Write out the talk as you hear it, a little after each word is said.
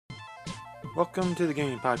Welcome to the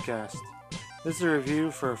Gaming Podcast. This is a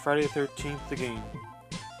review for Friday the 13th, the game.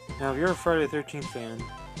 Now, if you're a Friday the 13th fan,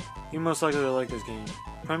 you most likely will like this game.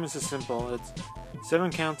 The premise is simple. It's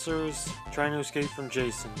 7 counselors trying to escape from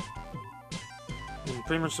Jason. And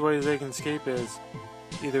pretty much the way they can escape is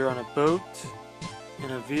either on a boat,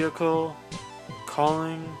 in a vehicle,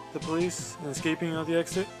 calling the police and escaping out the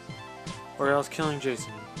exit, or else killing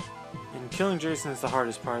Jason. And killing Jason is the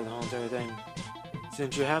hardest part of the whole entire thing,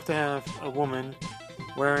 since you have to have a woman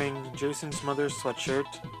wearing Jason's mother's sweatshirt.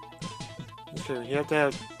 Okay, you have to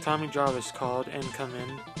have Tommy Jarvis called and come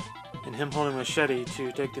in, and him holding a machete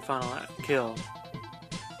to take the final kill,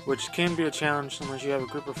 which can be a challenge unless you have a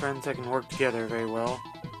group of friends that can work together very well.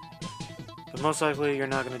 But most likely you're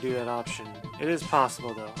not going to do that option. It is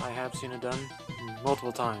possible though. I have seen it done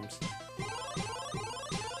multiple times.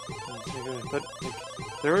 But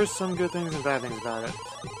there are some good things and bad things about it.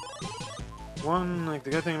 One,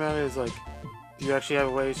 the good thing about it is you actually have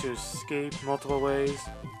a way to escape multiple ways,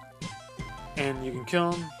 and you can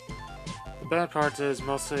kill them. The bad part is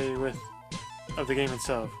mostly of the game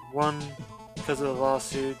itself. One, because of the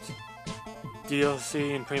lawsuit,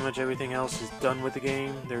 DLC and pretty much everything else is done with the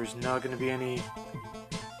game. There's not going to be any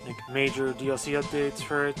major DLC updates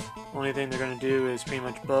for it. Only thing they're going to do is pretty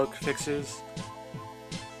much bug fixes.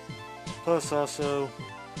 Plus also,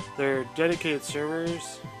 their dedicated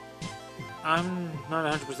servers, I'm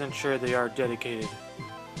not 100% sure they are dedicated,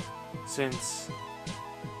 since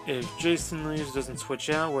if Jason leaves, doesn't switch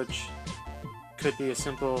out, which could be a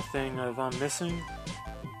simple thing of I'm missing,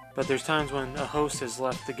 but there's times when a host has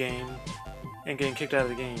left the game and getting kicked out of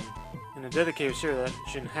the game. In a dedicated server, that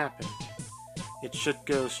shouldn't happen. It should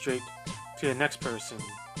go straight to the next person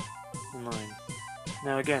in line.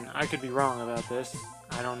 Now again, I could be wrong about this.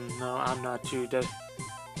 I don't know, I'm not too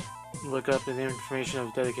look up the information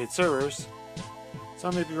of dedicated servers, so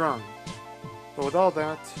I may be wrong. But with all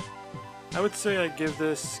that, I would say I give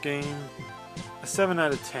this game a 7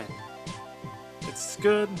 out of 10. It's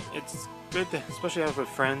good to especially have with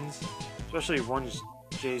friends, especially if one's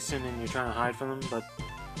Jason and you're trying to hide from them, but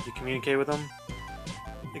you communicate with them.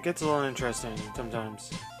 It gets a little interesting sometimes.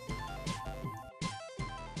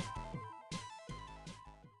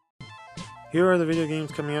 Here are the video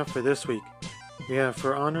games coming out for this week. We have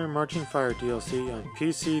For Honor Marching Fire DLC on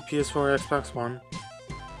PC, PS4, Xbox One,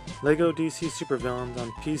 LEGO DC Supervillains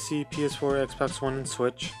on PC, PS4, Xbox One, and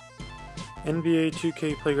Switch, NBA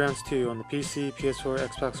 2K Playgrounds 2 on the PC, PS4,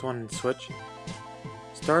 Xbox One, and Switch,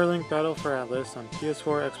 Starlink Battle for Atlas on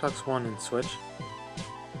PS4, Xbox One, and Switch,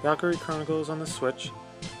 Valkyrie Chronicles on the Switch,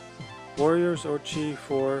 Warriors Orochi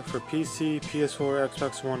 4 for PC, PS4,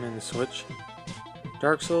 Xbox One, and the Switch,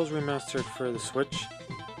 Dark Souls Remastered for the Switch,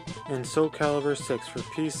 and Soul Calibur 6 for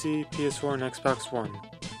PC, PS4, and Xbox One.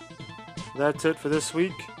 That's it for this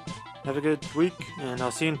week. Have a good week, and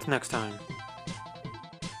I'll see you next time.